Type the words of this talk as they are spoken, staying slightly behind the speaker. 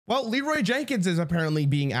Well, Leroy Jenkins is apparently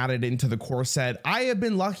being added into the core set. I have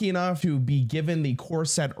been lucky enough to be given the core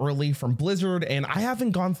set early from Blizzard, and I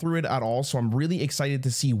haven't gone through it at all, so I'm really excited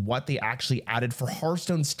to see what they actually added for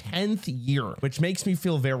Hearthstone's 10th year, which makes me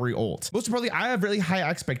feel very old. Most importantly, I have really high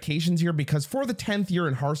expectations here because for the 10th year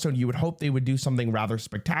in Hearthstone, you would hope they would do something rather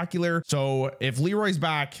spectacular. So if Leroy's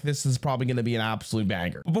back, this is probably going to be an absolute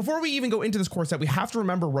banger. But before we even go into this core set, we have to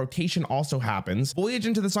remember rotation also happens. Voyage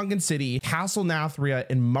into the Sunken City, Castle Nathria,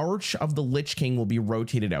 and March of the Lich King will be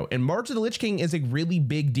rotated out. And March of the Lich King is a really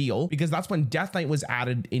big deal because that's when Death Knight was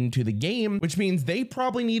added into the game, which means they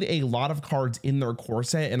probably need a lot of cards in their core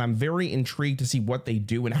set. And I'm very intrigued to see what they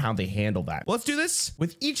do and how they handle that. Let's do this.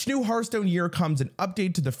 With each new Hearthstone year comes an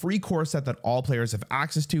update to the free core set that all players have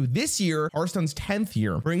access to. This year, Hearthstone's 10th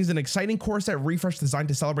year brings an exciting core set refresh designed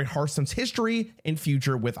to celebrate Hearthstone's history and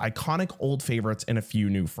future with iconic old favorites and a few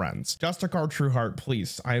new friends. Justicar Trueheart,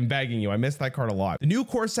 please, I am begging you. I miss that card a lot. The new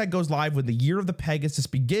core set goes live when the year of the Pegasus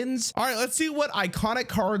begins. All right, let's see what iconic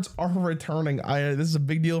cards are returning. This is a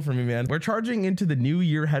big deal for me, man. We're charging into the new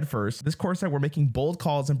year head first. This core set, we're making bold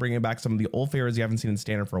calls and bringing back some of the old favorites you haven't seen in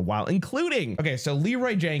standard for a while, including, okay, so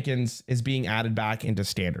Leroy Jenkins is being added back into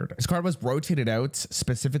standard. This card was rotated out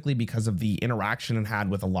specifically because of the interaction it had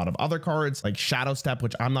with a lot of other cards like Shadow Step,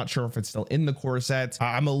 which I'm not sure if it's still in the core set.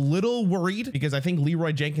 I'm a little worried because I think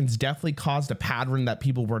Leroy Jenkins definitely caused a pattern that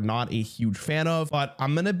people were not a huge fan of, but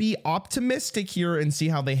I'm going to be optimistic here and see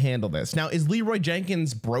how they handle this. Now, is Leroy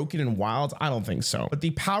Jenkins broken in wild? I don't think so, but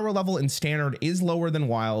the power level in standard is lower than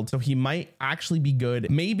wild, so he might actually be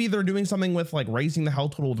good. Maybe they're doing something with like raising the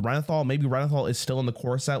health total with Renathal. Maybe Renathal is still in the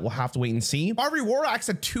core set. We'll have to wait and see. Barbary War Axe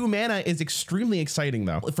at 2 mana is extremely exciting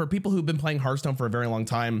though. For people who've been playing Hearthstone for a very long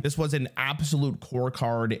time, this was an absolute core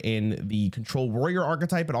card in the Control Warrior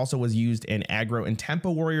archetype. It also was used in aggro and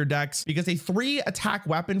tempo warrior decks because a 3 attack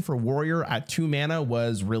weapon for warrior at 2 mana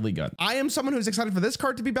was really good. I am someone who's excited for this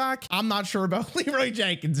card to be back. I'm not sure about Leroy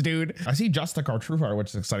Jenkins, dude. I see Justicar Trueheart, which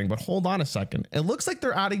is exciting, but hold on a second. It looks like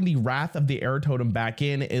they're adding the Wrath of the Air Totem back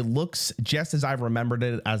in. It looks just as I remembered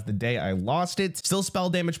it as the day I lost it. Still spell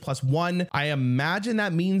damage +1. I imagine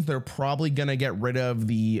that means they're probably gonna get rid of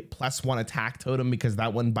the +1 attack totem because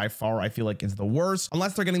that one by far I feel like is the worst,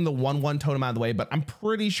 unless they're getting the 1/1 totem out of the way, but I'm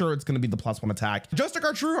pretty sure it's gonna be the +1 attack.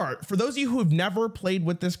 Justicar Trueheart, for those of you who have never played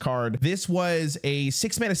with this card, this was a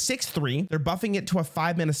 6 mana 6/3. They're buffing it to a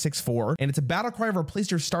 5 mana 6/4, and it's a battle cry of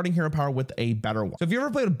replace your starting hero power with a better one. So if you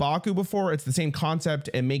ever played a Baku before, it's the same concept.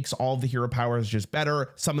 It makes all of the hero powers just better.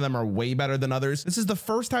 Some of them are way better than others. This is the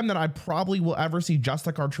first time that I probably will ever see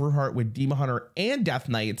Justicar Trueheart with Demon Hunter and Death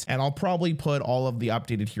Knight, and I'll probably put all of the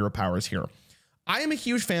updated hero powers here. I am a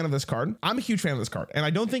huge fan of this card. I'm a huge fan of this card, and I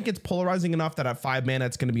don't think it's polarizing enough that at 5 mana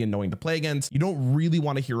it's going to be annoying to play against. You don't really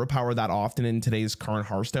want a hero power that often in today's current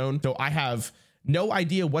Hearthstone, so I have no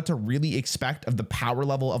idea what to really expect of the power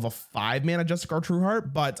level of a 5 mana Justicar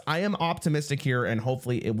Trueheart, but I am optimistic here and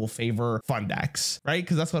hopefully it will favor fun decks, right?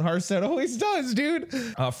 Because that's what Hearthstone always does, dude.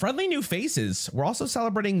 Friendly new faces. We're also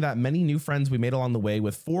celebrating that many new friends we made along the way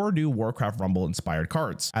with 4 new Warcraft Rumble inspired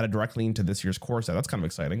cards added directly into this year's core set. That's kind of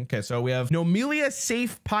exciting. Okay, so we have Nomelia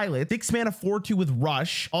Safe Pilot, 6 mana 4/2 with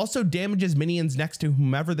Rush, also damages minions next to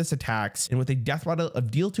whomever this attacks, and with a death rattle of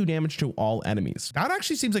deal 2 damage to all enemies. That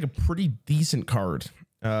actually seems like a pretty decent card.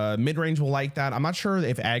 Mid-range will like that. I'm not sure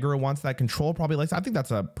if aggro wants that. Control probably likes that. I think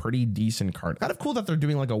that's a pretty decent card. Kind of cool that they're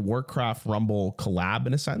doing like a Warcraft Rumble collab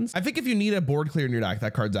in a sense. I think if you need a board clear in your deck,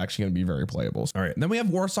 that card's actually going to be very playable. All right, and then we have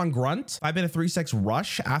Warsong Grunt. 5 mana 3/6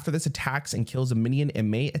 Rush. After this attacks and kills a minion, it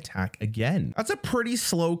may attack again. That's a pretty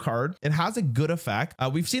slow card. It has a good effect.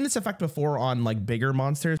 We've seen this effect before on like bigger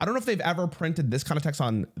monsters. I don't know if they've ever printed this kind of text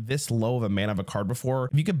on this low of a mana of a card before.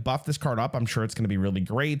 If you could buff this card up, I'm sure it's going to be really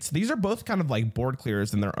great. These are both kind of like board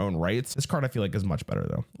clears in their own rights. This card I feel like is much better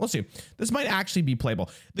though. We'll see. This might actually be playable.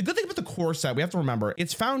 The good thing about the core set, we have to remember,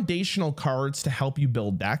 it's foundational cards to help you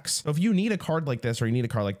build decks. So if you need a card like this or you need a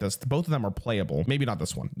card like this, both of them are playable. Maybe not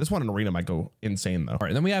this one. This one in arena might go insane though. All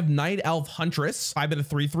right, then we have Night Elf Huntress. 5 mana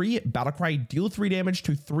 3/3 battle cry, deal 3 damage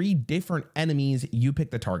to 3 different enemies. You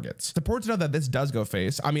pick the targets. It's important to know that this does go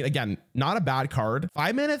face. I mean, again, not a bad card.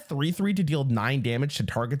 5 mana 3/3 to deal 9 damage to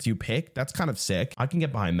targets you pick. That's kind of sick. I can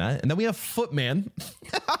get behind that. And then we have Footman.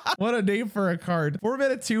 What a name for a card. 4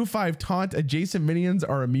 mana 2/5 taunt. Adjacent minions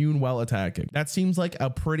are immune while attacking. That seems like a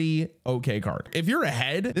pretty okay card. If you're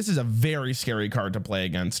ahead, this is a very scary card to play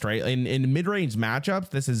against, right? In mid-range matchups,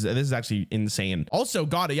 this is actually insane. Also,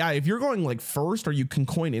 God, yeah, if you're going like first or you can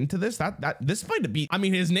coin into this, this might be, I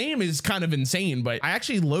mean, his name is kind of insane, but I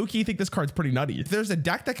actually low-key think this card's pretty nutty. If there's a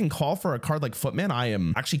deck that can call for a card like Footman, I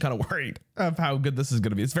am actually kind of worried of how good this is going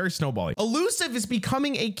to be. It's very snowbally. Elusive is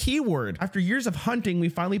becoming a keyword. After years of hunting, we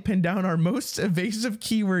finally pinned down our most evasive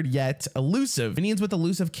keyword yet, elusive. Minions with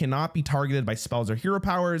elusive cannot be targeted by spells or hero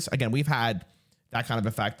powers. Again, we've had that kind of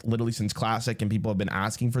effect literally since Classic, and people have been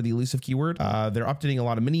asking for the elusive keyword. They're updating a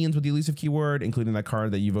lot of minions with the elusive keyword, including that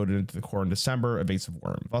card that you voted into the core in December, Evasive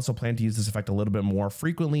Worm. We've also planned to use this effect a little bit more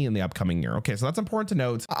frequently in the upcoming year. Okay, so that's important to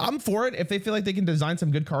note. I'm for it. If they feel like they can design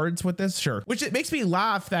some good cards with this, sure. Which it makes me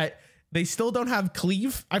laugh that they still don't have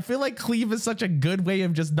cleave. I feel like cleave is such a good way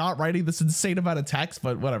of just not writing this insane amount of text,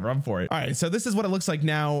 but whatever, I'm for it. All right, so this is what it looks like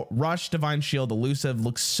now. Rush, Divine Shield, Elusive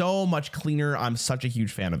looks so much cleaner. I'm such a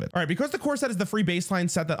huge fan of it. All right, because the core set is the free baseline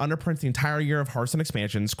set that underprints the entire year of Hearthstone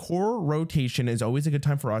expansions, core rotation is always a good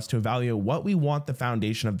time for us to evaluate what we want the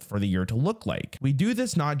foundation for the year to look like. We do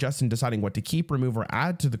this not just in deciding what to keep, remove, or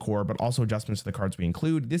add to the core, but also adjustments to the cards we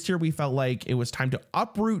include. This year, we felt like it was time to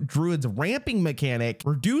uproot Druid's ramping mechanic,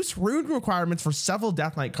 reduce rune requirements for several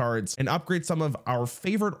Death Knight cards, and upgrade some of our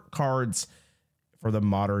favorite cards for the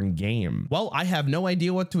modern game. Well, I have no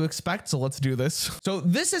idea what to expect, so let's do this. So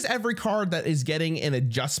this is every card that is getting an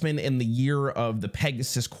adjustment in the year of the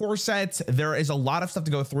Pegasus core set. There is a lot of stuff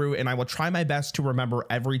to go through, and I will try my best to remember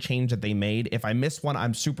every change that they made. If I missed one,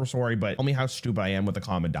 I'm super sorry, but tell me how stupid I am with a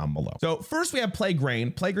comment down below. So first we have Plague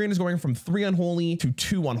Rain. Plague Rain is going from 3 unholy to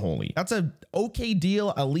 2 unholy. That's a okay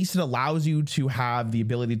deal. At least it allows you to have the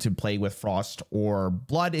ability to play with Frost or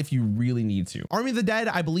Blood if you really need to. Army of the Dead,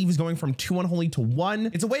 I believe, is going from 2 unholy to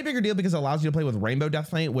 1. It's a way bigger deal because it allows you to play with Rainbow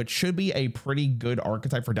Death Knight, which should be a pretty good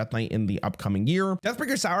archetype for Death Knight in the upcoming year.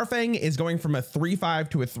 Deathbreaker Sourfang is going from a 3/5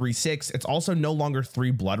 to a 3/6. It's also no longer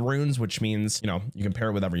 3 blood runes, which means, you know, you can pair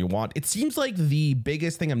it with whatever you want. It seems like the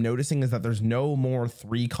biggest thing I'm noticing is that there's no more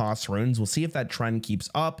 3-cost runes. We'll see if that trend keeps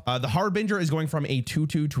up. The Harbinger is going from a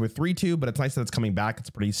 2/2 to a 3/2, but it's nice that it's coming back. It's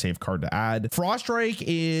a pretty safe card to add. Froststrike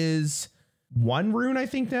is 1 rune, I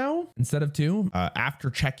think, now instead of 2. After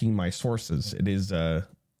checking my sources, it is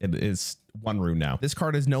 1 rune now. This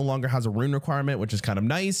card no longer has a rune requirement, which is kind of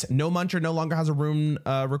nice. No Muncher no longer has a rune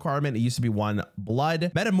requirement. It used to be 1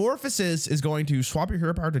 blood. Metamorphosis is going to swap your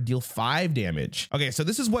hero power to deal 5 damage. Okay, so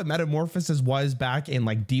this is what Metamorphosis was back in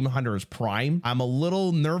like Demon Hunter's prime. I'm a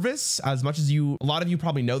little nervous, as much as a lot of you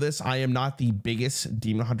probably know this. I am not the biggest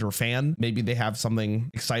Demon Hunter fan. Maybe they have something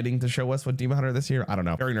exciting to show us with Demon Hunter this year. I don't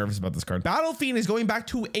know. Very nervous about this card. Battle Fiend is going back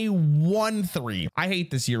to a 1/3. I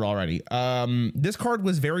hate this year already. This card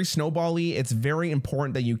was very snowbally. It's very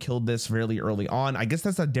important that you killed this really early on. I guess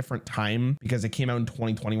that's a different time because it came out in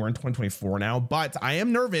 2020. We're in 2024 now, but I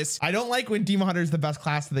am nervous. I don't like when Demon Hunter is the best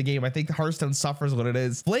class of the game. I think Hearthstone suffers what it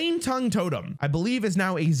is. Flame Tongue Totem, I believe, is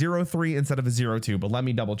now a 0/3 instead of a 0/2, but let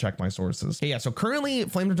me double check my sources. Okay, yeah, so currently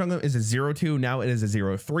Flame Tongue Totem is a 0/2. Now it is a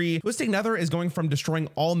 0/3. Twisting Nether is going from destroying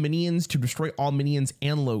all minions to destroy all minions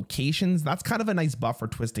and locations. That's kind of a nice buff for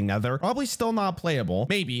Twisting Nether. Probably still not playable.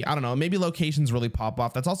 Maybe, I don't know. Maybe locations really pop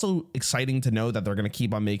off. That's also exciting to know that they're going to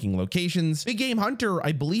keep on making locations. Big Game Hunter,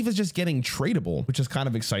 I believe, is just getting tradable, which is kind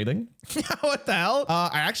of exciting. What the hell?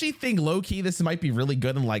 I actually think low-key this might be really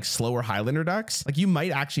good in like slower Highlander decks. Like you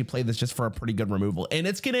might actually play this just for a pretty good removal, and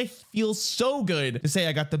it's gonna feel so good to say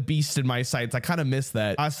I got the beast in my sights. I kind of miss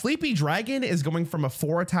that. Sleepy Dragon is going from a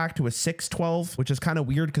 4 attack to a 6/12, which is kind of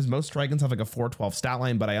weird because most dragons have like a 4/12 stat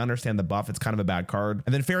line, but I understand the buff. It's kind of a bad card.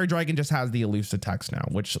 And then Fairy Dragon just has the elusive text now,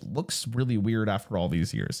 which looks really weird after all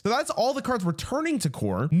these years. So that's all the cards returning to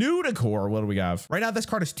core. New to core, what do we have? Right now, this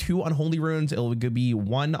card is 2 unholy runes. It'll be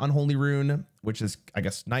 1 unholy rune, which is, I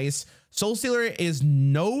guess, nice. Soul Stealer is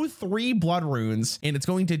no 3 blood runes, and it's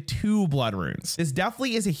going to 2 blood runes. This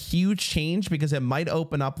definitely is a huge change because it might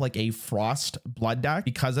open up like a Frost blood deck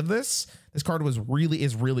because of this. This card is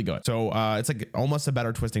really good. So it's like almost a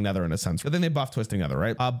better Twisting Nether in a sense. But then they buff Twisting Nether,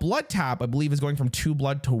 right? Blood Tap, I believe, is going from 2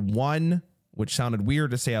 blood to 1, which sounded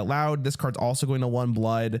weird to say out loud. This card's also going to 1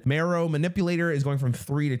 blood. Marrow Manipulator is going from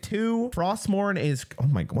 3 to 2. Frostmourne is, oh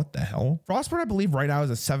my god, what the hell? Frostmourne, I believe right now is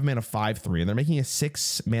a 7 mana 5/3, and they're making a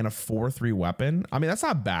 6 mana 4/3 weapon. I mean, that's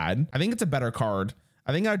not bad. I think it's a better card.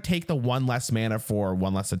 I think I would take the 1 less mana for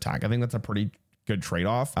 1 less attack. I think that's a pretty good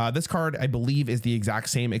trade-off. This card, I believe, is the exact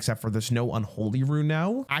same except for there's no unholy rune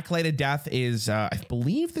now. Acolyted Death is, I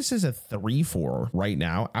believe this is a 3/4 right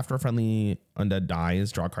now. After a friendly undead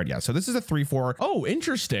dies, draw a card. Yeah, so this is a 3/4. Oh,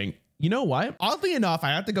 interesting. You know what? Oddly enough, I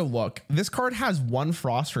have to go look. This card has 1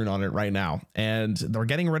 frost rune on it right now, and they're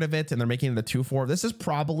getting rid of it and they're making it a 2/4. This is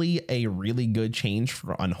probably a really good change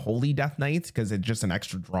for Unholy Death Knight because it's just an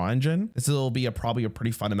extra draw engine. This will be probably a pretty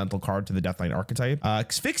fundamental card to the Death Knight archetype.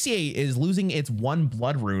 Asphyxiate is losing its 1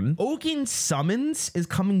 blood rune. Oaken Summons is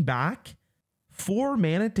coming back 4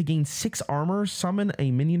 mana to gain 6 armor. Summon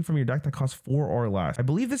a minion from your deck that costs 4 or less. I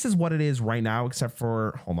believe this is what it is right now, except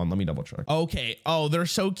for, hold on, let me double check. Okay. Oh, they're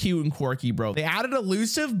so cute and quirky, bro. They added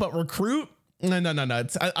elusive, but recruit. No.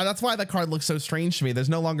 That's why that card looks so strange to me. There's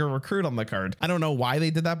no longer recruit on the card. I don't know why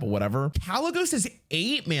they did that, but whatever. Caligos is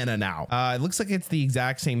 8 mana now. It looks like it's the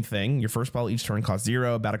exact same thing. Your first spell each turn costs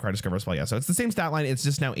 0. Battle cry, discover a spell. Yeah, so it's the same stat line. It's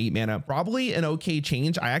just now 8 mana. Probably an okay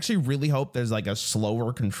change. I actually really hope there's like a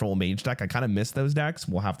slower control mage deck. I kind of miss those decks.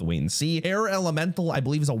 We'll have to wait and see. Air Elemental, I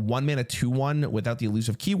believe, is a 1 mana 2/1 without the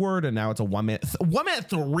elusive keyword, and now it's a 1 mana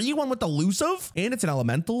 3/1 with elusive, and it's an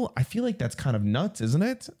elemental. I feel like that's kind of nuts, isn't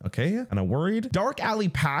it? Okay, kind of worried. Dark Alley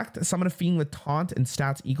Pact, summon a fiend with taunt and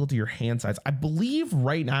stats equal to your hand size. I believe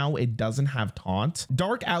right now it doesn't have taunt.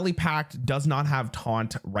 Dark Alley Pact does not have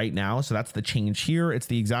taunt right now, so that's the change here. It's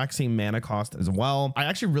the exact same mana cost as well. I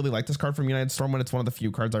actually really like this card from United Storm when it's one of the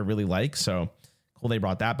few cards I really like, so cool, they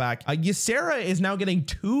brought that back. Ysera is now getting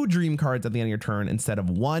 2 dream cards at the end of your turn instead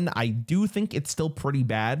of 1. I do think it's still pretty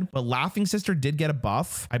bad, but Laughing Sister did get a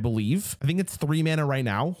buff, I believe. I think it's 3 mana right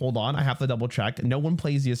now. Hold on, I have to double check. No one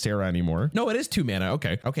plays Ysera anymore. No, it is 2 mana.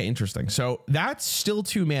 Okay, interesting. So that's still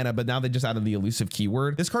 2 mana, but now they just added the elusive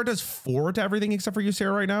keyword. This card does 4 to everything except for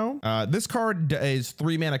Ysera right now. This card is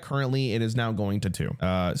 3 mana currently. It is now going to 2.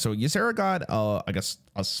 So Ysera got, I guess,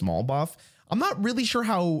 a small buff. I'm not really sure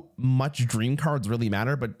how much dream cards really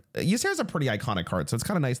matter, but Ysera's a pretty iconic card, so it's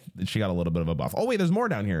kind of nice that she got a little bit of a buff. Oh wait, there's more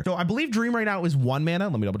down here. So I believe dream right now is 1 mana.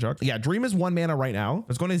 Let me double check. Yeah, dream is 1 mana right now.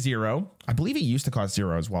 It's going to 0. I believe it used to cost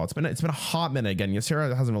 0 as well. It's been a hot minute again.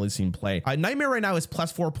 Ysera hasn't really seen play. Nightmare right now is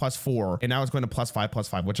 +4/+4, and now it's going to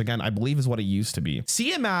 +5/+5, which again I believe is what it used to be.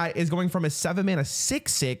 Tiamat is going from a 7 mana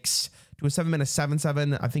 6/6 to a 7 mana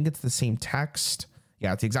 7/7. I think it's the same text.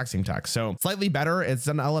 Yeah, it's the exact same text. So slightly better. It's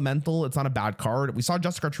an elemental. It's not a bad card. We saw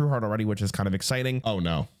Jessica Trueheart already, which is kind of exciting. Oh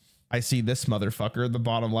no. I see this motherfucker in the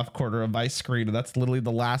bottom left corner of my screen. And that's literally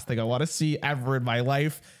the last thing I want to see ever in my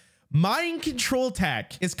life. Mind Control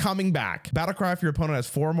Tech is coming back. Battlecry, if your opponent has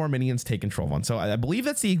 4 more minions, take control of 1. So I believe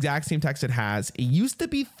that's the exact same text it has. It used to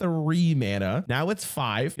be 3 mana. Now it's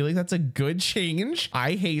 5. I feel like that's a good change.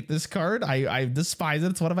 I hate this card. I despise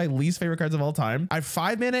it. It's one of my least favorite cards of all time. At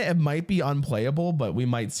 5 mana, it might be unplayable, but we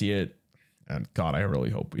might see it. And God, I really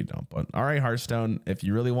hope we don't. But all right, Hearthstone, if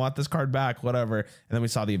you really want this card back, whatever. And then we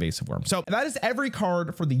saw the Evasive Worm. So that is every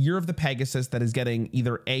card for the Year of the Pegasus that is getting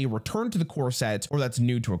either a return to the core set or that's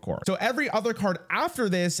new to a core. So every other card after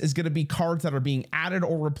this is going to be cards that are being added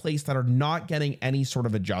or replaced that are not getting any sort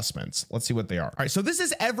of adjustments. Let's see what they are. All right, so this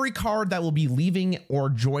is every card that will be leaving or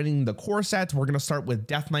joining the core set. We're going to start with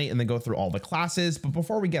Death Knight and then go through all the classes. But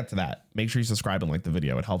before we get to that, make sure you subscribe and like the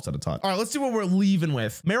video. It helps out a ton. All right, let's see what we're leaving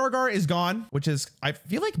with. Marigar is gone, which is, I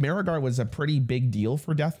feel like Marigar was a pretty big deal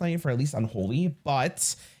for Death Knight, for at least Unholy.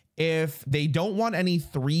 But if they don't want any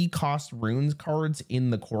 3-cost runes cards in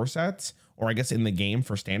the core set, or I guess in the game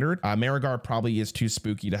for standard, Marigar probably is too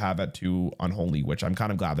spooky to have at 2 Unholy, which I'm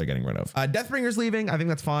kind of glad they're getting rid of. Deathbringer's leaving. I think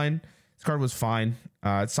that's fine. This card was fine.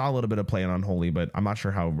 It saw a little bit of play in Unholy, but I'm not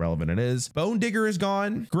sure how relevant it is. Bone Digger is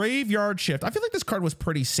gone. Graveyard Shift. I feel like this card was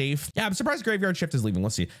pretty safe. Yeah, I'm surprised Graveyard Shift is leaving.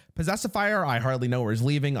 Let's see. Possessifier, I hardly know where is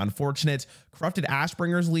leaving. Unfortunate. Corrupted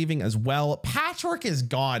Ashbringer is leaving as well. Patchwork is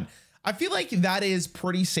gone. I feel like that is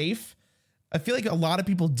pretty safe. I feel like a lot of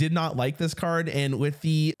people did not like this card, and with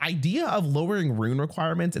the idea of lowering rune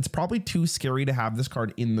requirements, it's probably too scary to have this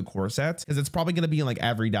card in the core set because it's probably going to be in like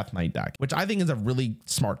every Death Knight deck, which I think is a really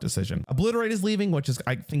smart decision. Obliterate is leaving, which is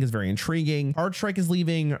I think is very intriguing. Hard Strike is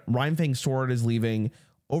leaving. Rhymefang Sword is leaving.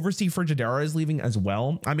 Oversea Frigidera is leaving as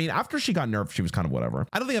well. I mean, after she got nerfed, she was kind of whatever.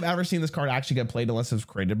 I don't think I've ever seen this card actually get played unless it was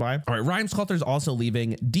created by. All right, Rhyme Sculptor is also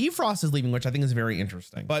leaving. Defrost is leaving, which I think is very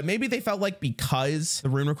interesting. But maybe they felt like because the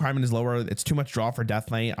rune requirement is lower, it's too much draw for Death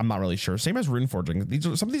Knight. I'm not really sure. Same as Rune Forging.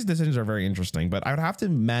 Some of these decisions are very interesting, but I would have to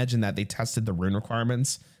imagine that they tested the rune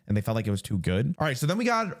requirements and they felt like it was too good. All right, so then we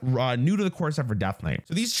got new to the core set for Death Knight.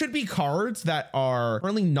 So these should be cards that are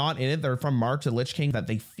currently not in it. They're from Mark to Lich King that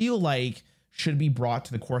they feel like should be brought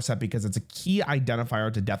to the core set because it's a key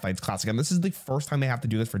identifier to Death Knight's classic. And this is the first time they have to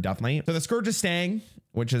do this for Death Knight. So the Scourge is staying,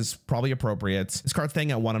 which is probably appropriate. This card's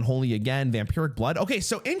staying at 1 Unholy again. Vampiric Blood. Okay,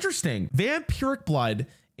 so interesting. Vampiric Blood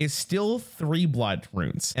is still 3 blood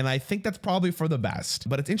runes, and I think that's probably for the best.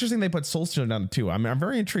 But it's interesting they put Soul Stone down too. I'm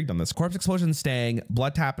very intrigued on this. Corpse Explosion staying.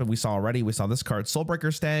 Blood Tap, we saw already. We saw this card.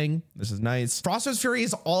 Soulbreaker staying. This is nice. Froster's Fury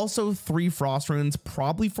is also 3 frost runes,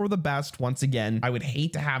 probably for the best. Once again, I would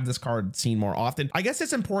hate to have this card seen more often. I guess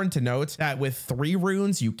it's important to note that with 3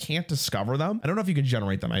 runes, you can't discover them. I don't know if you can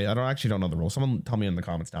generate them. I actually don't know the rules. Someone tell me in the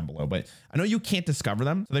comments down below, but I know you can't discover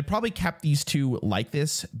them. So they probably kept these 2 like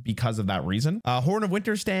this because of that reason. Horn of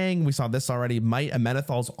Winter staying. staying. We saw this already. Might and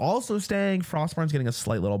Menethal's also staying. Frostborn's getting a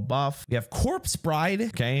slight little buff. We have Corpse Bride.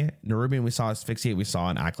 Okay. Nerubian, we saw Asphyxiate. We saw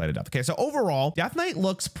an Acolyte of Death. Okay. So overall, Death Knight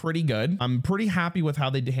looks pretty good. I'm pretty happy with how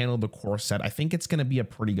they handled the core set. I think it's going to be a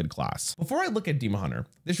pretty good class. Before I look at Demon Hunter,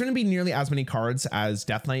 there shouldn't be nearly as many cards as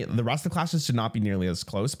Death Knight. The rest of the classes should not be nearly as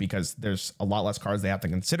close because there's a lot less cards they have to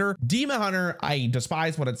consider. Demon Hunter, I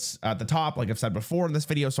despise what it's at the top, like I've said before in this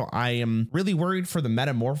video. So I am really worried for the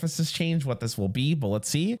Metamorphosis change, what this will be, but let's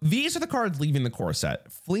see. These are the cards leaving the core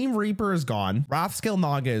set. Flame Reaper is gone. Wrathscale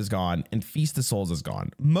Naga is gone, and Feast of Souls is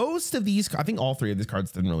gone. Most of these, I think all three of these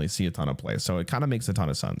cards didn't really see a ton of play, so it kind of makes a ton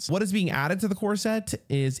of sense. What is being added to the core set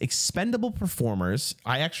is Expendable Performers.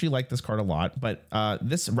 I actually like this card a lot, but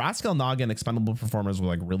this Wrathscale Naga and Expendable Performers were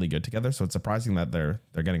like really good together, so it's surprising that they're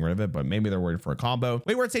getting rid of it, but maybe they're worried for a combo.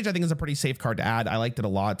 Wayward Sage I think is a pretty safe card to add. I liked it a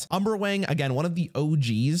lot. Umberwing, again, one of the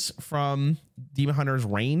OGs from Demon Hunter's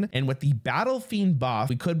reign, and with the Battle Fiend buff,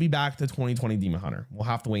 we could be back to 2020 Demon Hunter. We'll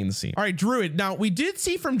have to wait and see. All right, Druid. Now we did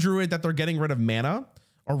see from Druid that they're getting rid of mana,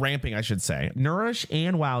 or ramping, I should say. Nourish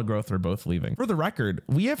and Wild Growth are both leaving. For the record,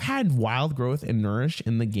 we have had Wild Growth and Nourish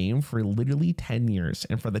in the game for literally 10 years.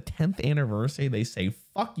 And for the 10th anniversary, they say,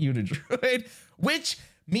 fuck you to Druid, which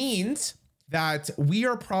means that we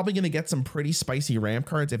are probably going to get some pretty spicy ramp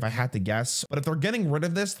cards if I had to guess. But if they're getting rid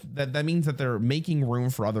of this, that means that they're making room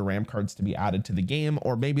for other ramp cards to be added to the game,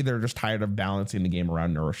 or maybe they're just tired of balancing the game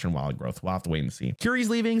around Nourish and Wild Growth. We'll have to wait and see. Curie's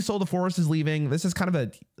leaving. Soul of the Forest is leaving. This is kind of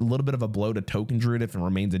a little bit of a blow to Token Druid if it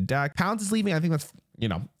remains in deck. Pounce is leaving. I think that's, you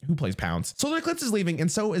know, who plays Pounce? Solar Eclipse is leaving,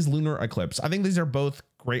 and so is Lunar Eclipse. I think these are both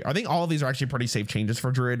great. I think all of these are actually pretty safe changes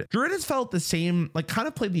for Druid. Druid has felt the same, like kind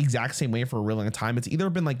of played the exact same way for a really long time. It's either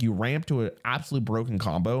been like you ramp to an absolute broken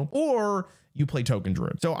combo, or you play Token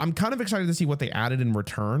Druid. So I'm kind of excited to see what they added in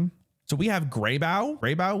return. So we have Greybow.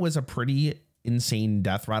 Greybow was a pretty insane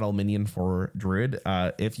death rattle minion for Druid.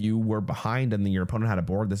 If you were behind and then your opponent had a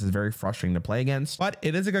board, this is very frustrating to play against, but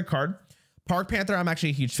it is a good card. Park Panther, I'm actually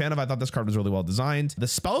a huge fan of. I thought this card was really well designed. The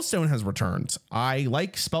Spellstone has returned. I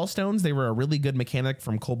like Spellstones. They were a really good mechanic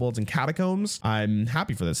from Kobolds and Catacombs. I'm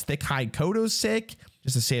happy for this. Thick Hide Kodo's sick.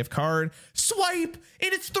 Just a safe card. Swipe,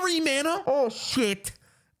 and it's 3 mana. Oh, shit.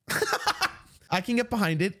 I can get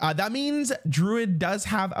behind it. That means Druid does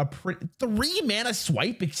have a 3 mana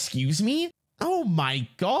swipe, excuse me? Oh my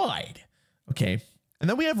God. Okay. And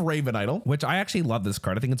then we have Raven Idol, which I actually love this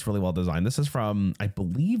card. I think it's really well designed. This is from, I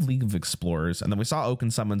believe, League of Explorers. And then we saw Oaken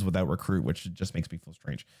Summons without Recruit, which just makes me feel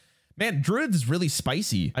strange. Man, Druid is really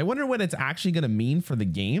spicy. I wonder what it's actually going to mean for the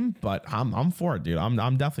game, but I'm for it, dude.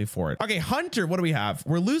 I'm definitely for it. Okay, Hunter, what do we have?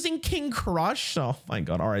 We're losing King Crush. Oh my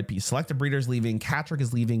God, RIP. Selective Breeder's leaving. Catrick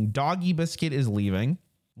is leaving. Doggy Biscuit is leaving.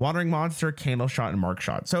 Wandering Monster, Candle Shot, and Mark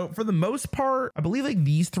Shot. So for the most part, I believe like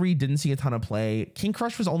these three didn't see a ton of play. King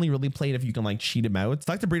Crush was only really played if you can like cheat him out.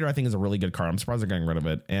 Selective Breeder, I think, is a really good card. I'm surprised they're getting rid of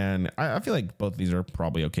it. And I feel like both of these are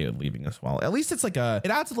probably okay with leaving as well. At least it's like it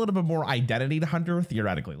adds a little bit more identity to Hunter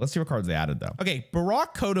theoretically. Let's see what cards they added though. Okay,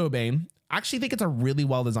 Barak Kodobane. I actually think it's a really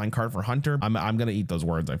well-designed card for Hunter. I'm going to eat those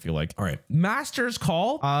words, I feel like. All right, Master's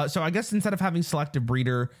Call. So I guess instead of having Selective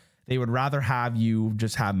Breeder, they would rather have you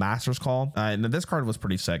just have Master's Call. And this card was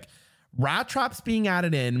pretty sick. Rat Trap's being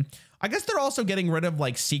added in. I guess they're also getting rid of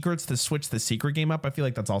like secrets to switch the secret game up. I feel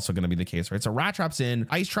like that's also going to be the case, right? So Rat Trap's in,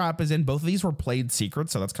 Ice Trap is in. Both of these were played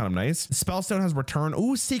secrets, so that's kind of nice. Spellstone has returned.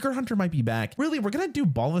 Ooh, Secret Hunter might be back. Really, we're going to do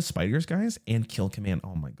Ball of Spiders, guys, and Kill Command.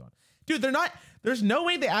 Oh my God. Dude, there's no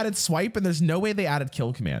way they added Swipe, and there's no way they added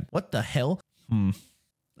Kill Command. What the hell? I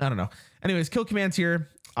don't know. Anyways, Kill Command's here.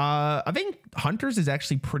 I think Hunter's is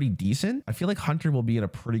actually pretty decent. I feel like Hunter will be in a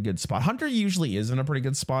pretty good spot. Hunter usually is in a pretty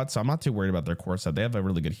good spot, so I'm not too worried about their core set. They have a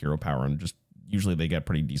really good hero power, and just usually they get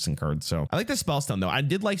pretty decent cards. So I like the Spellstone though. I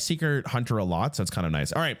did like Secret Hunter a lot, so it's kind of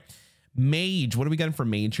nice. All right, Mage. What are we getting for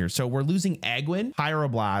Mage here? So we're losing Egwin,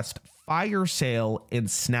 Pyroblast, Fire Sail, and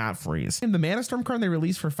Snap Freeze. And the Mana Storm card they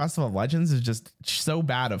released for Festival of Legends is just so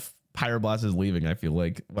bad of Pyroblast is leaving. I feel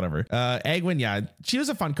like whatever. Egwin, yeah, she was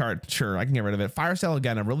a fun card. Sure, I can get rid of it. Fire Sail,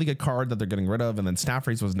 again, a really good card that they're getting rid of. And then Snap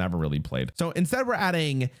Freeze was never really played. So instead we're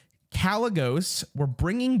adding Caligos. We're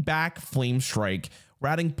bringing back Flame Strike. We're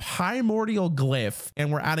adding Primordial Glyph, and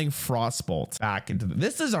we're adding Frostbolt back into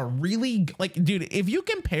this is a really, like, dude, if you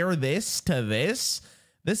compare this to this,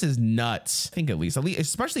 This is nuts. I think at least,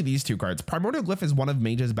 especially these two cards. Primordial Glyph is one of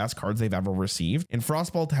Mage's best cards they've ever received. And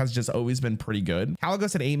Frostbolt has just always been pretty good.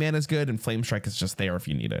 Caligos at 8 mana is good, and Flame Strike is just there if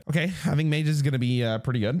you need it. Okay, I think Mage is going to be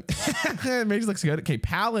pretty good. Mage looks good. Okay,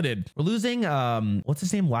 Paladin. We're losing, what's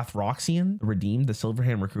his name? Lathroxian, the Redeemed, the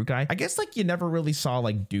Silverhand recruit guy. I guess like you never really saw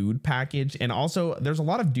like dude package. And also there's a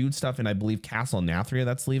lot of dude stuff in, I believe, Castle Nathria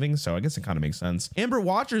that's leaving. So I guess it kind of makes sense. Amber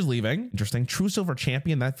Watcher's leaving. Interesting. True Silver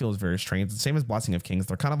Champion. That feels very strange. The same as Blessing of Kings.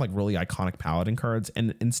 They're kind of like really iconic Paladin cards.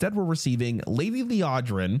 And instead we're receiving Lady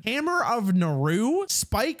Leodrin, Hammer of Naru,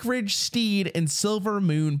 Spike Ridge Steed, and Silver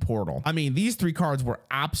Moon Portal. I mean, these three cards were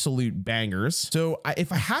absolute bangers. So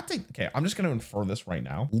if I had to, okay, I'm just going to infer this right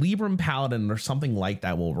now. Libram Paladin or something like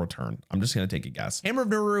that will return. I'm just going to take a guess. Hammer of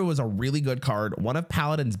Naru is a really good card. One of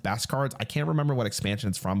Paladin's best cards. I can't remember what expansion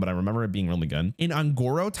it's from, but I remember it being really good. In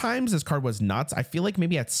Ungoro times, this card was nuts. I feel like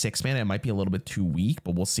maybe at 6 mana, it might be a little bit too weak,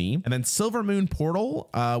 but we'll see. And then Silver Moon Portal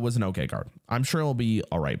was an okay card. I'm sure it'll be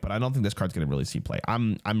all right, but I don't think this card's going to really see play.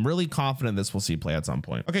 I'm really confident this will see play at some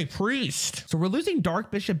point. Okay, Priest. So we're losing Dark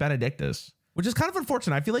Bishop Benedictus, which is kind of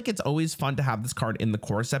unfortunate. I feel like it's always fun to have this card in the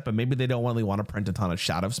core set, but maybe they don't really want to print a ton of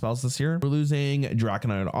shadow spells this year. We're losing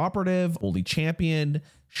Draconite Operative, Holy Champion,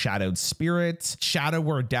 Shadowed Spirit, Shadow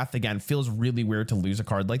Word Death. Again, feels really weird to lose a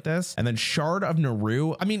card like this. And then Shard of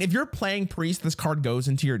Naru. I mean, if you're playing Priest, this card goes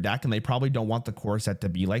into your deck and they probably don't want the core set to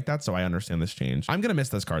be like that. So I understand this change. I'm going to miss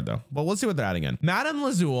this card though, but we'll see what they're adding in. Madame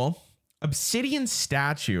Lazul, Obsidian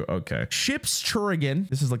Statue. Okay. Ships Churigan.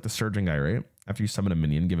 This is like the surging guy, right? After you summon a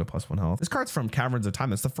minion, give it +1 health. This card's from Caverns of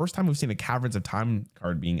Time. That's the first time we've seen a Caverns of Time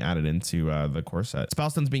card being added into the core set.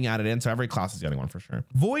 Spellstone's being added in, so every class is getting one for sure.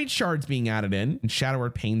 Void Shard's being added in, and Shadow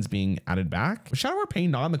Word Pain's being added back. Was Shadow Word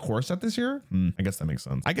Pain not in the core set this year? I guess that makes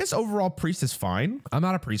sense. I guess overall Priest is fine. I'm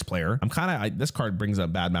not a Priest player. I'm kind of, this card brings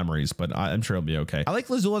up bad memories, but I'm sure it'll be okay. I like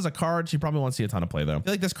Lazul as a card. She probably won't see a ton of play though. I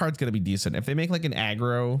feel like this card's gonna be decent. If they make like an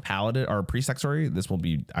aggro Paladin or Priest accessory, this will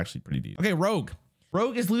be actually pretty decent. Okay, Rogue.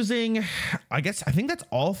 Rogue is losing, I think that's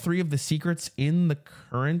all 3 of the secrets in the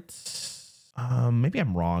current. Maybe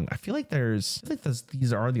I'm wrong. I feel like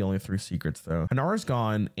these are the only 3 secrets though. Hanar's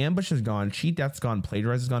gone, Ambush is gone, Cheat Death's gone,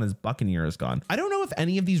 Plagiarize is gone, his Buccaneer is gone. I don't know if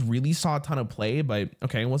any of these really saw a ton of play, but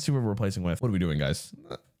okay, let's see what we're replacing with. What are we doing, guys?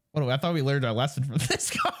 I thought we learned our lesson from this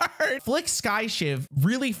card. Flick Sky Shiv,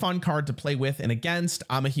 really fun card to play with and against.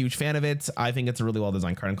 I'm a huge fan of it. I think it's a really well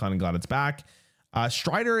designed card. I'm kind of glad it's back.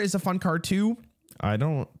 Strider is a fun card too. I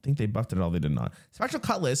don't think they buffed it at all. They did not. Spectral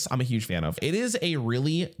Cutlass, I'm a huge fan of. It is a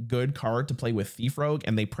really good card to play with Thief Rogue,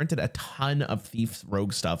 and they printed a ton of Thief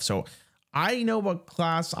Rogue stuff. So I know what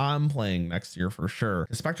class I'm playing next year for sure.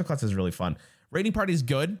 The Spectral Cutlass is really fun. Raiding Party is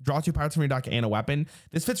good. Draw 2 pirates from your deck and a weapon.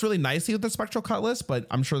 This fits really nicely with the Spectral Cutlass, but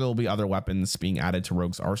I'm sure there will be other weapons being added to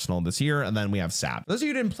Rogue's arsenal this year. And then we have Sap. Those of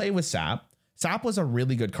you who didn't play with Sap, Sap was a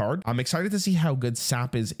really good card. I'm excited to see how good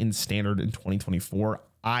Sap is in Standard in 2024.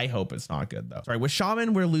 I hope it's not good though. Sorry, with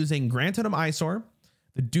Shaman, we're losing Grand Totem Eyesore,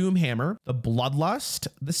 the Doom Hammer, the Bloodlust,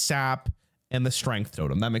 the Sap, and the Strength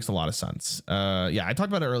Totem. That makes a lot of sense. Yeah, I talked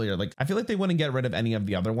about it earlier. Like, I feel like they wouldn't get rid of any of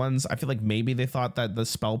the other ones. I feel like maybe they thought that the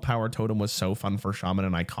Spell Power Totem was so fun for Shaman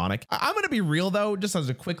and iconic. I'm going to be real though, just as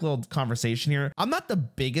a quick little conversation here. I'm not the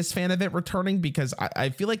biggest fan of it returning because I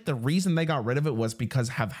feel like the reason they got rid of it was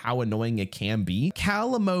because of how annoying it can be.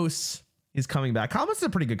 Kalamos is coming back. Kalamos is a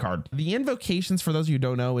pretty good card. The invocations, for those of you who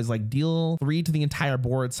don't know, is like deal 3 to the entire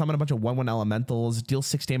board, summon a bunch of 1/1 elementals, deal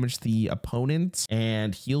 6 damage to the opponent,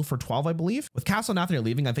 and heal for 12, I believe. With Castle Nathria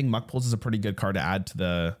leaving, I think Muck Pulse is a pretty good card to add to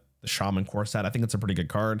the Shaman core set. I think it's a pretty good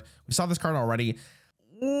card. We saw this card already.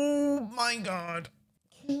 Oh my god.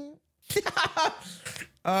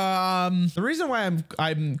 The reason why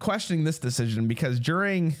I'm questioning this decision, because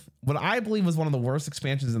during what I believe was one of the worst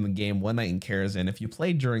expansions in the game, One Night in Karazhan, if you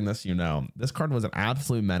played during this, you know, this card was an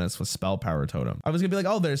absolute menace with Spell Power Totem. I was gonna be like,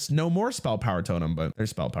 oh, there's no more Spell Power Totem, but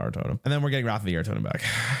there's Spell Power Totem. And then we're getting Wrath of the Air Totem back.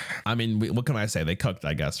 I mean, what can I say? They cooked,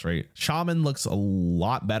 I guess, right? Shaman looks a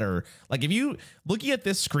lot better. Like, if you looking at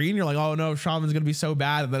this screen, you're like, oh no, Shaman's gonna be so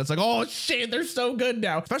bad. And then it's like, oh shit, they're so good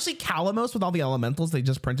now. Especially Kalamos with all the elementals they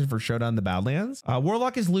just printed for Showdown in the Badlands.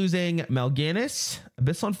 Warlock is losing Melganis,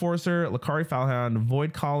 Abyssal Enforcer, Lakari Falhound,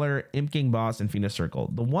 Void Collar, Imp King Boss, and Phoenix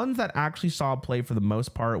Circle. The ones that actually saw play for the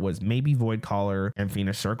most part was maybe Void Collar and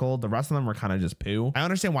Phoenix Circle. The rest of them were kind of just poo. I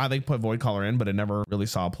understand why they put Void Collar in, but it never really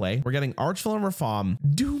saw play. We're getting Archvillain Reform,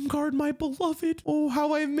 Doomguard, my beloved. Oh,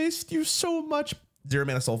 how I missed you so much. 0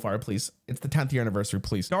 mana Soulfire, please. It's the 10th year anniversary,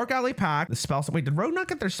 please. Dark Alley Pack, the Spellstone. Wait, did Rogue not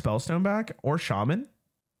get their Spellstone back? Or Shaman?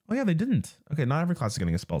 Oh yeah, they didn't. Okay, not every class is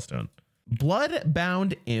getting a Spellstone.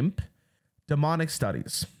 Bloodbound Imp, Demonic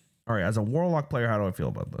Studies. All right, as a Warlock player, how do I feel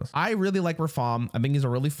about this? I really like Rafam. I think he's a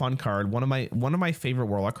really fun card. One of my favorite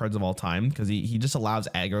Warlock cards of all time, because he just allows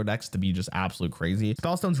aggro decks to be just absolute crazy.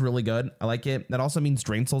 Spellstone's really good. I like it. That also means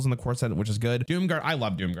Drain Souls in the core set, which is good. Doomguard, I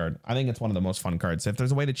love Doomguard. I think it's one of the most fun cards. If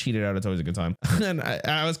there's a way to cheat it out, it's always a good time. And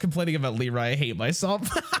I was complaining about Leroy. I hate myself.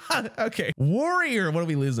 Okay, Warrior, what are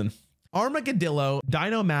we losing? Armageddillo,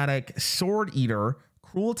 Dinomatic, Sword Eater,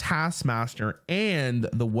 Cruel Taskmaster, and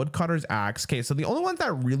the Woodcutter's Axe. Okay, so the only ones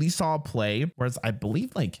that really saw play, whereas I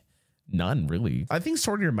believe like none really. I think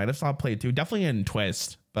Sword Eater might have saw play too, definitely in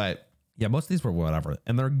Twist, but yeah, most of these were whatever.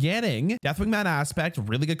 And they're getting Deathwing Mad Aspect,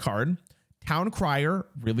 really good card. Town Crier,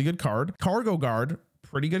 really good card. Cargo Guard,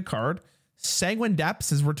 pretty good card. Sanguine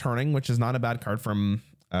Depths is returning, which is not a bad card from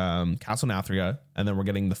Castle Nathria, and then we're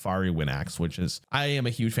getting the Fiery Wind Axe, which is, I am a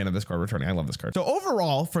huge fan of this card returning. I love this card. So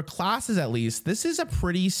overall, for classes at least, this is a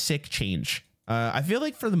pretty sick change. I feel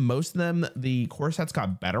like for the most of them, the core sets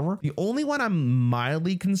got better. The only one I'm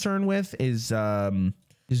mildly concerned with is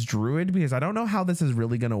Druid, because I don't know how this is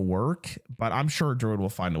really going to work, but I'm sure Druid will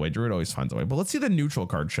find a way. Druid always finds a way. But let's see the neutral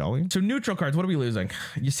card, shall we? So neutral cards, what are we losing?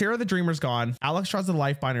 Ysera the Dreamer's gone. Alexstrasza the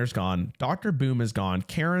Lifebinder's gone. Dr. Boom is gone.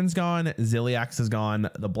 Karen's gone. Ziliax is gone.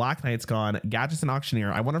 The Black Knight's gone. Gadget's an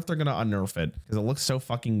Auctioneer. I wonder if they're going to unnerf it, because it looks so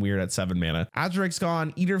fucking weird at 7 mana. Azuric's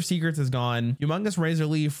gone. Eater of Secrets is gone. Humongous Razor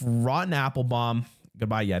Leaf. Rotten Apple Bomb.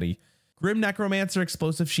 Goodbye, Yeti. Grim Necromancer,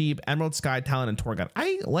 Explosive Sheep, Emerald Sky Talon, and Torgun.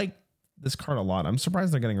 I like this card a lot. I'm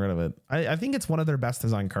surprised they're getting rid of it. I think it's one of their best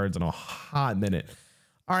design cards in a hot minute.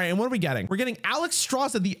 All right, and what are we getting? We're getting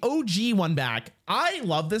Alexstrasza, the OG one back. I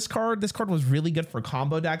love this card. This card was really good for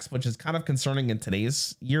combo decks, which is kind of concerning in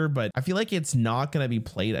today's year, but I feel like it's not going to be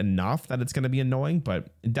played enough that it's going to be annoying, but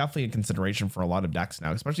definitely a consideration for a lot of decks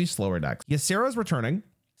now, especially slower decks. Ysera's returning.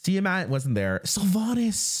 Tiamat wasn't there.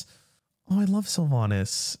 Sylvanas. Oh, I love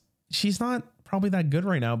Sylvanas. She's not probably that good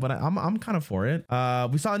right now, but I'm kind of for it.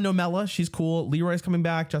 We saw Nomella. She's cool. Leroy's coming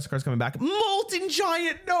back. Jessica's coming back. Molten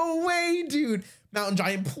Giant. No way, dude. Mountain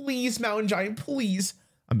Giant, please. Mountain Giant, please.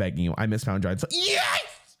 I'm begging you. I miss Mountain Giant. So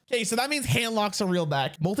yes! Okay, so that means Handlock's a real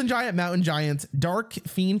deck. Molten Giant, Mountain Giant, Dark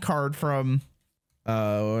Fiend card from,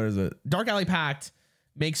 what is it? Dark Alley Pact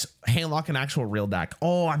makes Handlock an actual real deck.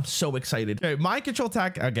 Oh, I'm so excited. Okay, my control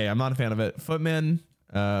tech. Okay, I'm not a fan of it. Footman.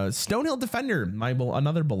 Stonehill Defender,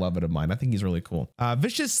 another beloved of mine. I think he's really cool.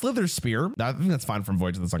 Vicious Slither Spear. I think that's fine from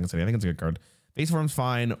Voyage of the Sunken City. I think it's a good card. Base form's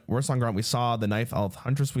fine. Worst on Grunt we saw. The Knife Elf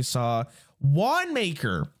Huntress we saw.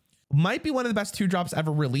 Wandmaker might be one of the best 2-drops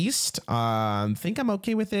ever released. Think I'm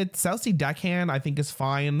okay with it. South Sea Deckhand I think is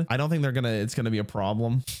fine. I don't think it's gonna be a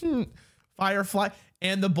problem. Firefly.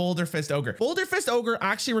 And the Boulder Fist Ogre. Boulder Fist Ogre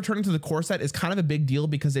actually returning to the core set is kind of a big deal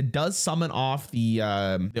because it does summon off the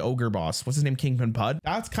ogre boss. What's his name? Kingpin Pud.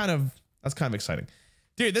 That's kind of exciting.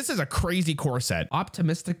 Dude, this is a crazy core set.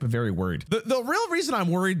 Optimistic, but very worried. The real reason I'm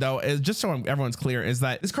worried, though, is just so everyone's clear, is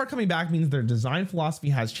that this card coming back means their design philosophy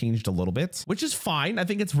has changed a little bit, which is fine. I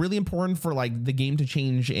think it's really important for like the game to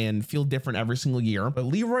change and feel different every single year. But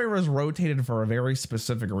Leroy was rotated for a very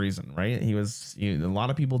specific reason, right? A lot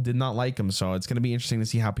of people did not like him. So it's going to be interesting to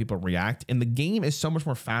see how people react. And the game is so much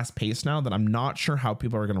more fast paced now that I'm not sure how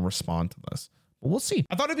people are going to respond to this. We'll see.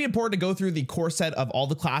 I thought it'd be important to go through the core set of all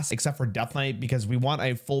the classes except for Death Knight because we want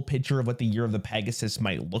a full picture of what the Year of the Pegasus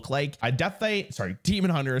might look like. Demon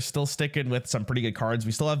Hunter is still sticking with some pretty good cards.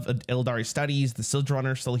 We still have Ildari Studies, the Siege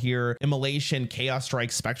Runner still here, Immolation, Chaos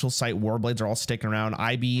Strike, Spectral Sight, Warblades are all sticking around,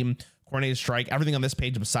 I-Beam, Coordinated Strike, everything on this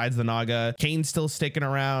page besides the Naga. Kane's still sticking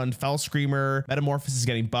around. Fell Screamer, Metamorphosis is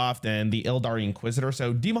getting buffed, and the Ildari Inquisitor.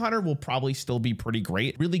 So Demon Hunter will probably still be pretty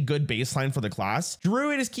great. Really good baseline for the class.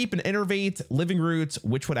 Druid is keeping Innervate, Living Roots,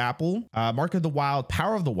 Witchwood Apple, Mark of the Wild,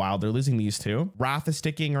 Power of the Wild. They're losing these two. Wrath is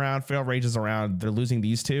sticking around. Fail Rage is around. They're losing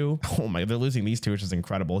these two. Oh my, they're losing these two, which is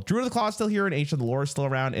incredible. Druid of the Claw is still here, and Ancient of the Lore is still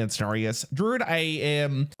around, and Cenarius. Druid I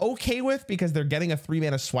am okay with because they're getting a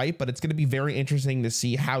 3-mana swipe, but it's going to be very interesting to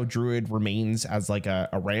see how Druid remains as like a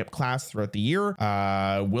ramp class throughout the year.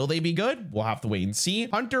 Will they be good? We'll have to wait and see.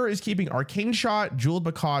 Hunter is keeping Arcane Shot, Jeweled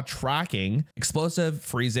Macaw, Tracking, Explosive,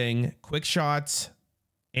 Freezing, Quick Shot,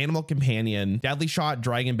 Animal Companion, Deadly Shot,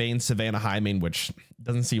 Dragonbane, Savannah Highmane, which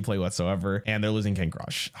doesn't see play whatsoever, and they're losing King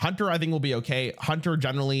Crush. Hunter I think will be okay. Hunter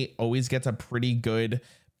generally always gets a pretty good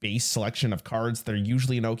base selection of cards. They're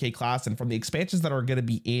usually an okay class, and from the expansions that are going to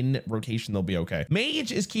be in rotation, they'll be okay.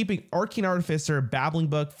 Mage is keeping Arcane Artificer, Babbling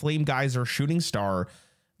Book, Flame Geyser, Shooting Star,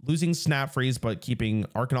 losing Snap Freeze, but keeping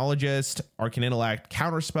Arcanologist, Arcane Intellect,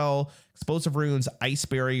 Counterspell, explosive runes, ice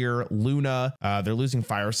barrier, Luna. They're losing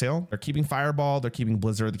fire sale. They're keeping fireball. They're keeping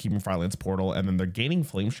blizzard. They're keeping firelance portal, and then they're gaining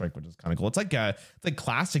flame strike, which is kind of cool. It's like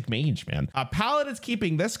classic mage, man. Paladin's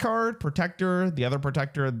keeping this card, protector, the other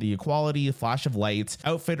protector, the equality, flash of light,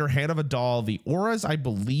 outfitter, hand of a doll, the auras, I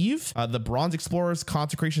believe, the bronze explorers,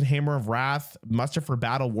 consecration, hammer of wrath, muster for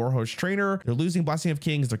battle, warhost trainer. They're losing blessing of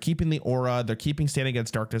kings. They're keeping the aura. They're keeping stand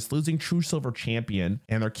against darkness, losing true silver champion,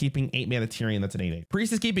 and they're keeping 8 mana Tyrion. That's an 8/8.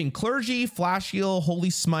 Priest is keeping clergy, flash heal, holy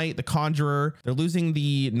smite, the conjurer. They're losing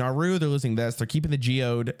the Naru. They're losing this. They're keeping the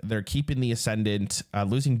geode. They're keeping the ascendant,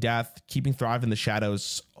 losing death, keeping thrive in the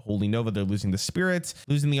shadows, Holy Nova. They're losing the spirits,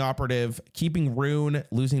 losing the operative, keeping rune,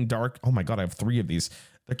 losing dark. Oh my god, I have 3 of these.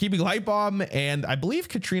 They're keeping light bomb, and I believe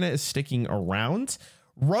Katrina is sticking around.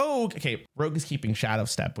 Rogue, okay, Rogue is keeping Shadow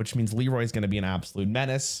Step, which means Leroy is going to be an absolute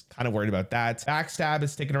menace. Kind of worried about that. Backstab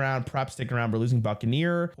is sticking around. Prep sticking around. We're losing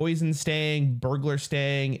Buccaneer. Poison staying. Burglar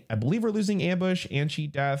staying. I believe we're losing Ambush and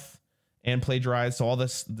Cheat Death and Plagiarize. So all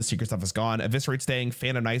this, the secret stuff is gone. Eviscerate staying.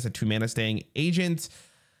 Phantom Knights at 2 mana staying. Agent,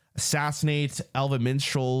 Assassinate, Elven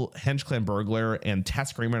Minstrel, Henge Clan Burglar, and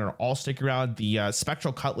Test Screamer are all sticking around. The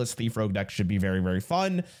Spectral Cutlass Thief Rogue deck should be very, very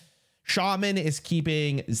fun. Shaman is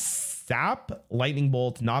keeping Zap, Lightning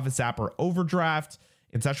Bolt, Novice Zapper, Overdraft,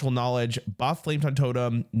 Ancestral Knowledge, Buff, Flametongue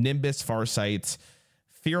Totem, Nimbus, Farsight,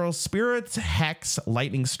 Feral Spirits, Hex,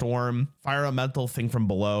 Lightning Storm, Fire Elemental, Thing from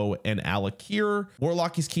Below, and Alakir.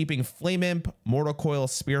 Warlock is keeping Flame Imp, Mortal Coil,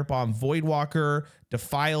 Spirit Bomb, Voidwalker,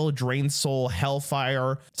 Defile, Drain Soul,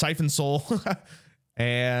 Hellfire, Siphon Soul,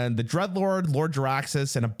 and the Dreadlord, Lord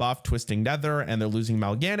Jaraxxus, and a buff, Twisting Nether, and they're losing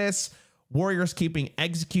Mal'Ganis. Warriors keeping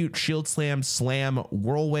Execute, Shield Slam, Slam,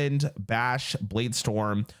 Whirlwind, Bash, Blade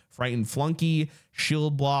Storm, Frightened Flunky,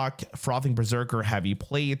 Shield Block, Frothing Berserker, Heavy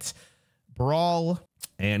Plate, Brawl,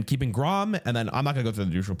 and keeping Grom. And then I'm not gonna go through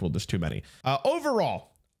the neutral pool, there's too many.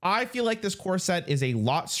 Overall, I feel like this core set is a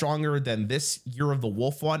lot stronger than this Year of the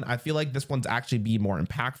Wolf one. I feel like this one's actually be more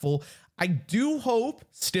impactful. I do hope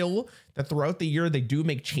still that throughout the year they do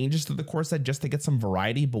make changes to the core set just to get some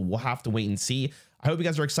variety, but we'll have to wait and see. I hope you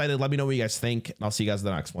guys are excited. Let me know what you guys think, and I'll see you guys in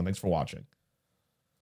the next one. Thanks for watching.